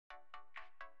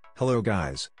Hello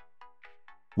guys.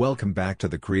 Welcome back to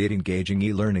the Create Engaging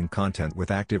E-Learning Content with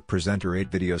ActivePresenter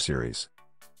 8 video series.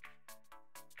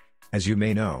 As you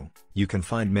may know, you can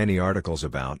find many articles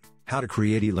about how to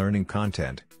create e-learning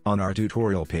content on our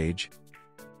tutorial page.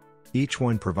 Each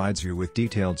one provides you with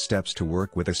detailed steps to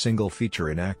work with a single feature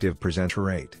in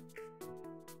ActivePresenter 8.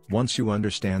 Once you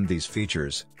understand these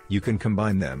features, you can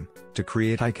combine them to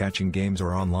create eye-catching games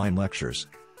or online lectures.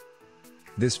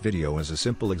 This video is a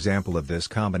simple example of this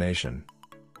combination.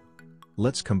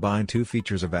 Let's combine two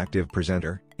features of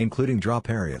ActivePresenter, including drop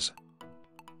areas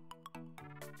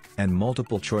and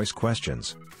multiple choice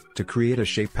questions, to create a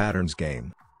shape patterns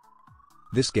game.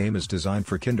 This game is designed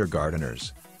for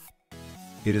kindergarteners.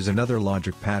 It is another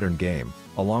logic pattern game,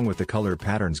 along with the color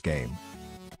patterns game.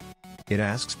 It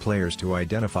asks players to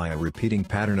identify a repeating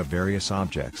pattern of various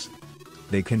objects.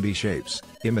 They can be shapes,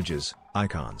 images,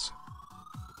 icons.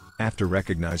 After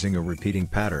recognizing a repeating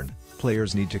pattern,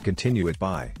 players need to continue it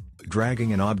by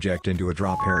dragging an object into a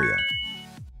drop area,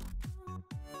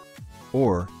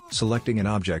 or selecting an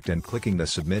object and clicking the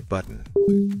Submit button.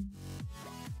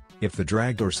 If the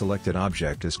dragged or selected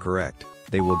object is correct,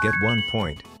 they will get 1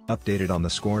 point, updated on the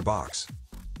score box.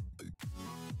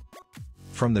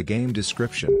 From the game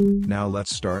description, now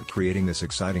let's start creating this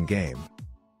exciting game.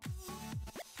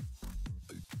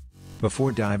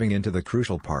 Before diving into the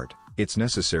crucial part, it's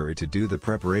necessary to do the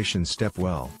preparation step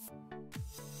well.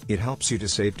 It helps you to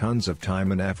save tons of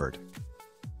time and effort.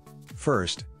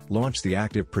 First, launch the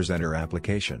ActivePresenter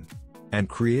application and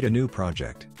create a new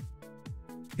project.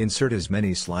 Insert as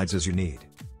many slides as you need.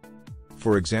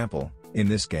 For example, in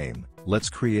this game, let's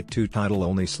create 2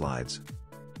 title-only slides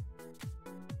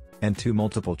and 2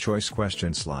 multiple-choice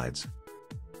question slides.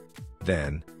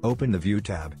 Then, open the View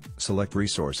tab, select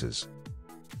Resources.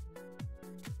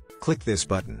 Click this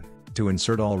button to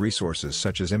insert all resources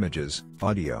such as images,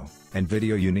 audio, and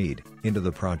video you need into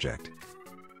the project.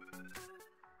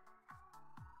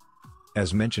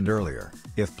 As mentioned earlier,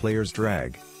 if players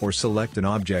drag or select an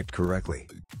object correctly,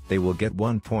 they will get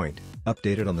 1 point,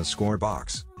 updated on the score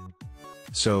box.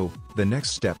 So, the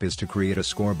next step is to create a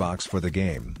score box for the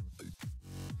game.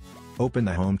 Open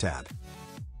the Home tab.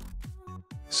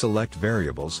 Select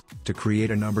Variables to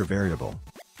create a number variable.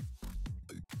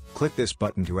 Click this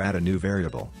button to add a new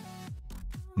variable.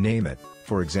 Name it,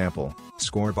 for example,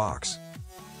 score box.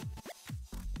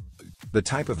 The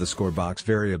type of the score box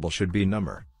variable should be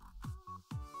number,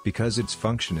 because its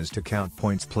function is to count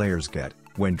points players get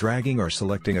when dragging or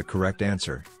selecting a correct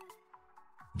answer.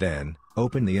 Then,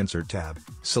 open the Insert tab,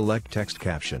 select Text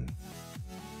Caption.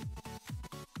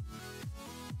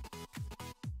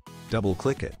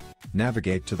 Double-click it,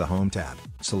 navigate to the Home tab,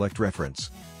 select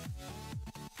Reference.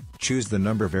 Choose the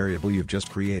number variable you've just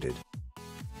created.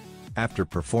 After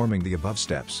performing the above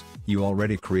steps, you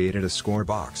already created a score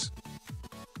box.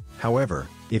 However,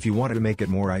 if you wanted to make it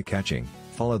more eye-catching,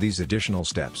 follow these additional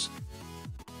steps.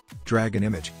 Drag an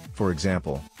image, for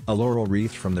example, a laurel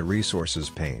wreath from the Resources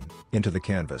pane, into the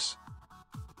canvas.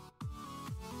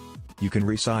 You can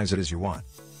resize it as you want.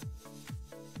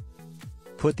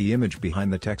 Put the image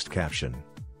behind the text caption.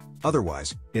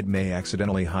 Otherwise, it may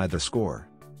accidentally hide the score.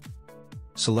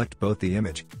 Select both the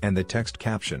image and the text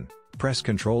caption. Press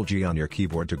Ctrl-G on your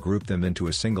keyboard to group them into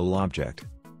a single object.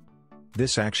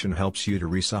 This action helps you to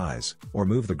resize or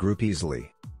move the group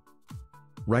easily.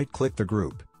 Right-click the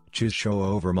group, choose Show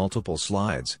over multiple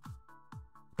slides.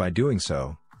 By doing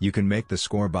so, you can make the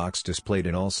score box displayed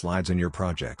in all slides in your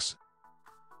projects.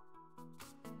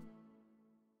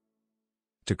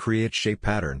 To create shape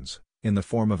patterns, in the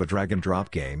form of a drag-and-drop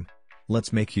game,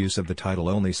 let's make use of the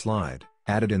title-only slide,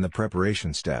 added in the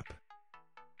preparation step.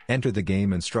 Enter the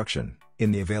game instruction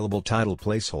in the available title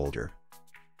placeholder.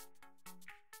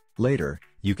 Later,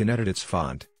 you can edit its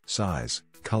font, size,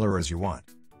 color as you want.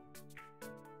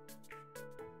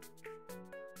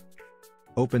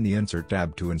 Open the Insert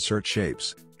tab to insert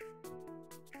shapes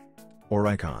or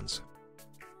icons.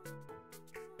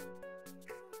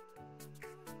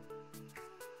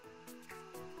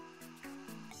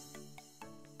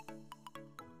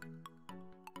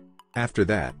 After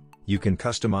that, you can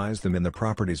customize them in the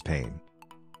Properties pane.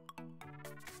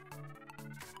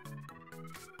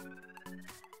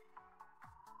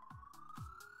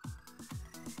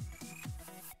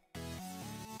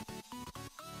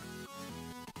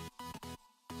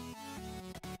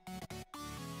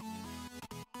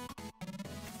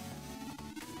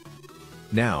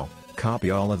 Now,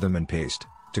 copy all of them and paste,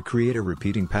 to create a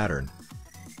repeating pattern.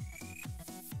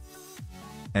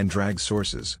 And drag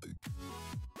sources.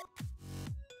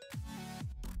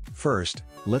 First,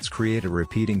 let's create a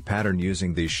repeating pattern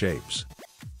using these shapes.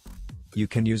 You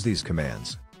can use these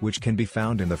commands which can be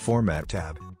found in the Format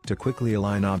tab, to quickly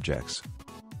align objects.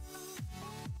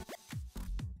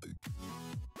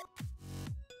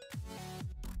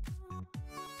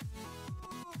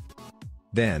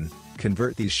 Then,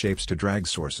 convert these shapes to drag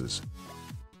sources.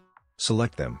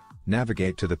 Select them,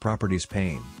 navigate to the Properties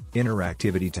pane,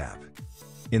 Interactivity tab.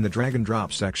 In the Drag and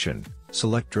Drop section,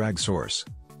 select Drag Source.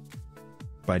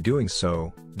 By doing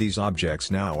so, these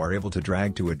objects now are able to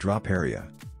drag to a drop area.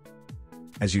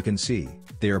 As you can see,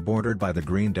 they are bordered by the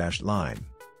green dashed line.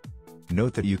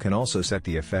 Note that you can also set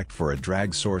the effect for a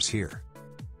drag source here.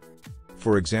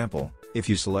 For example, if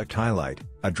you select Highlight,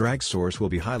 a drag source will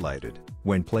be highlighted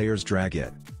when players drag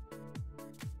it.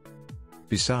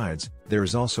 Besides, there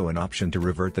is also an option to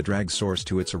revert the drag source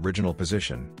to its original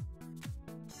position.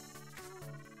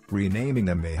 Renaming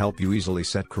them may help you easily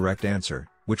set correct answer,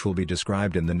 which will be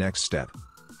described in the next step.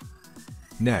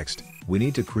 Next, we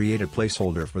need to create a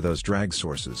placeholder for those drag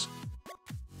sources.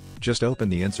 Just open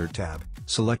the Insert tab,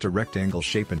 select a rectangle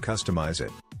shape and customize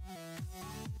it.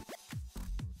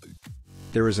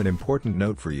 There is an important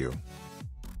note for you.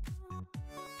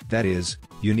 That is,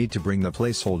 you need to bring the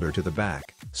placeholder to the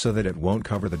back, so that it won't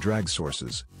cover the drag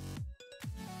sources.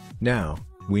 Now,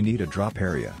 we need a drop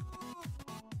area.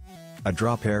 A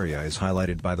drop area is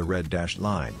highlighted by the red dashed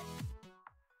line.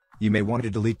 You may want to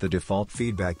delete the default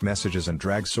feedback messages and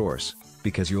drag source,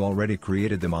 because you already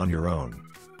created them on your own.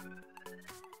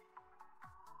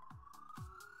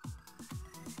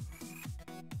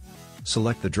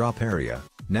 Select the drop area,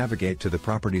 navigate to the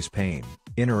Properties pane,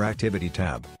 Interactivity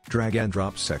tab, Drag and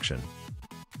Drop section.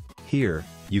 Here,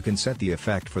 you can set the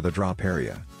effect for the drop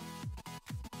area.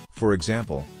 For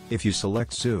example, if you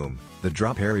select Zoom, the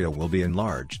drop area will be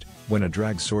enlarged when a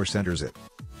drag source enters it.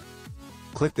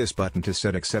 Click this button to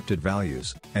set accepted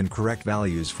values and correct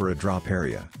values for a drop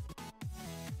area.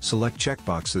 Select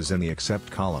checkboxes in the Accept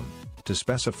column to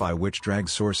specify which drag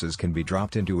sources can be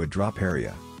dropped into a drop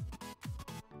area.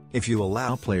 If you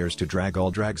allow players to drag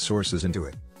all drag sources into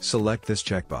it, select this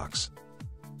checkbox.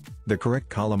 The correct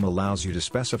column allows you to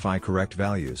specify correct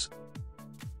values.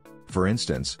 For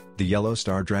instance, the yellow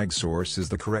star drag source is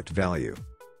the correct value.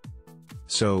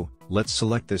 So, let's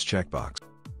select this checkbox.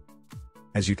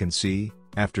 As you can see,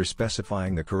 after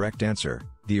specifying the correct answer,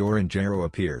 the orange arrow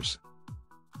appears.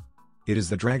 It is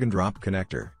the drag and drop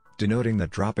connector, denoting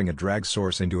that dropping a drag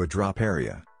source into a drop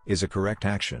area is a correct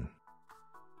action.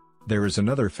 There is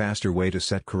another faster way to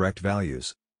set correct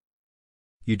values.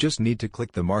 You just need to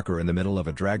click the marker in the middle of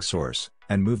a drag source,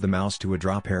 and move the mouse to a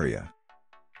drop area.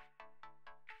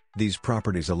 These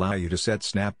properties allow you to set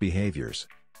snap behaviors.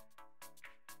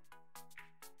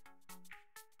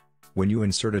 When you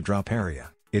insert a drop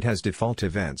area, it has default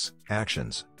events,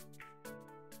 actions.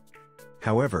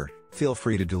 However, feel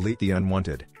free to delete the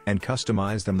unwanted, and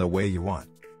customize them the way you want.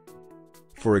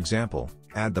 For example,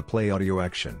 add the play audio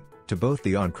action to both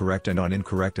the on-correct and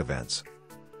on-incorrect events.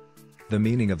 The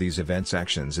meaning of these events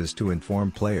actions is to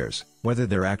inform players whether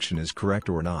their action is correct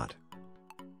or not.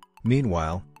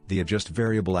 Meanwhile, the adjust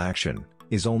variable action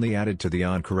is only added to the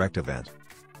on-correct event.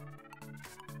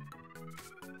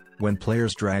 When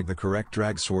players drag the correct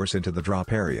drag source into the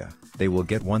drop area, they will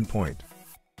get 1 point.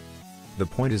 The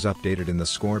point is updated in the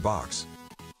score box.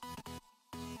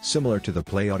 Similar to the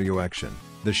play audio action,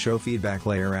 the show feedback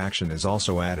layer action is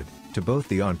also added to both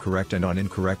the on-correct and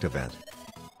on-incorrect event.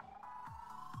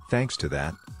 Thanks to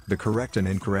that, the correct and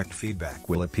incorrect feedback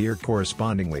will appear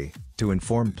correspondingly, to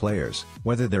inform players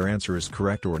whether their answer is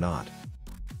correct or not.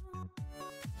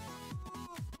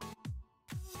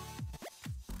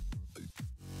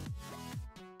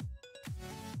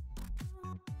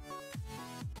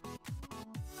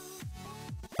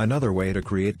 Another way to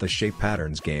create the shape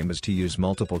patterns game is to use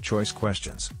multiple choice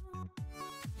questions.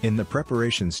 In the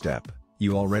preparation step,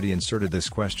 you already inserted this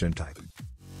question type.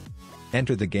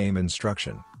 Enter the game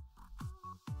instruction.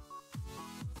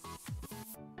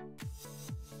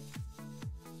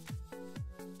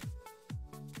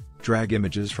 Drag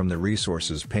images from the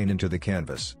Resources pane into the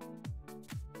canvas.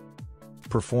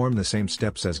 Perform the same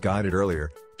steps as guided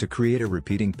earlier, to create a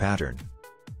repeating pattern.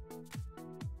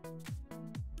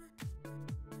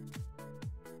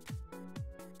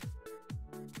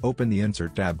 Open the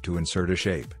Insert tab to insert a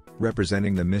shape,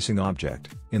 representing the missing object,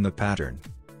 in the pattern.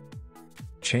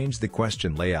 Change the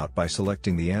question layout by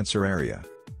selecting the answer area.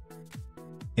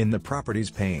 In the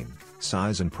Properties pane,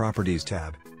 Size and Properties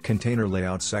tab, Container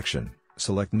Layout section,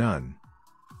 select None.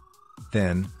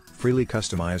 Then, freely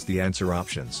customize the answer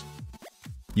options.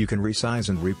 You can resize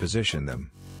and reposition them.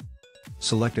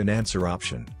 Select an answer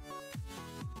option.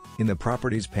 In the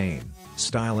Properties pane,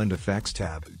 Style and Effects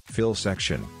tab, Fill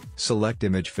section, select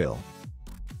Image Fill.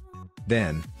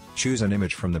 Then, Choose an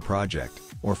image from the project,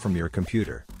 or from your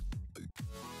computer.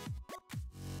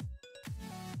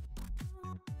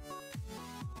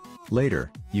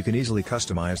 Later, you can easily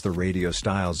customize the radio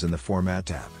styles in the Format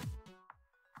tab.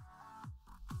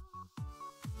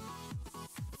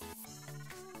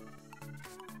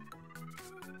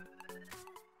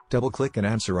 Double-click an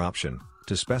answer option,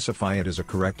 to specify it as a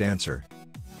correct answer.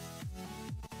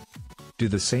 Do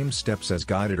the same steps as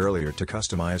guided earlier to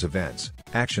customize events,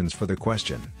 actions for the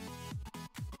question.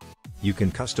 You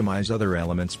can customize other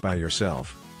elements by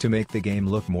yourself, to make the game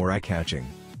look more eye-catching.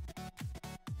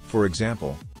 For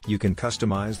example, you can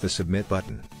customize the submit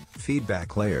button,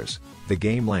 feedback layers, the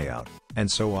game layout, and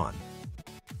so on.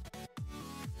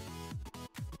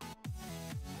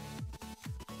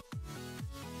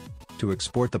 To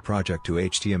export the project to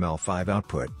HTML5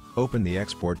 output, open the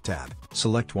Export tab,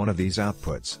 select one of these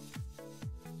outputs.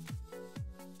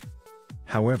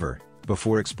 However,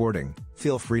 before exporting,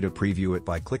 feel free to preview it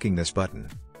by clicking this button.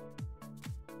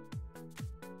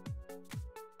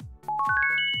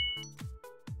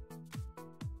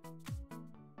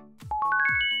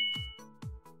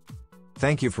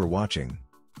 Thank you for watching.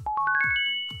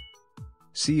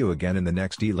 See you again in the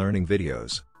next e-learning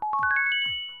videos.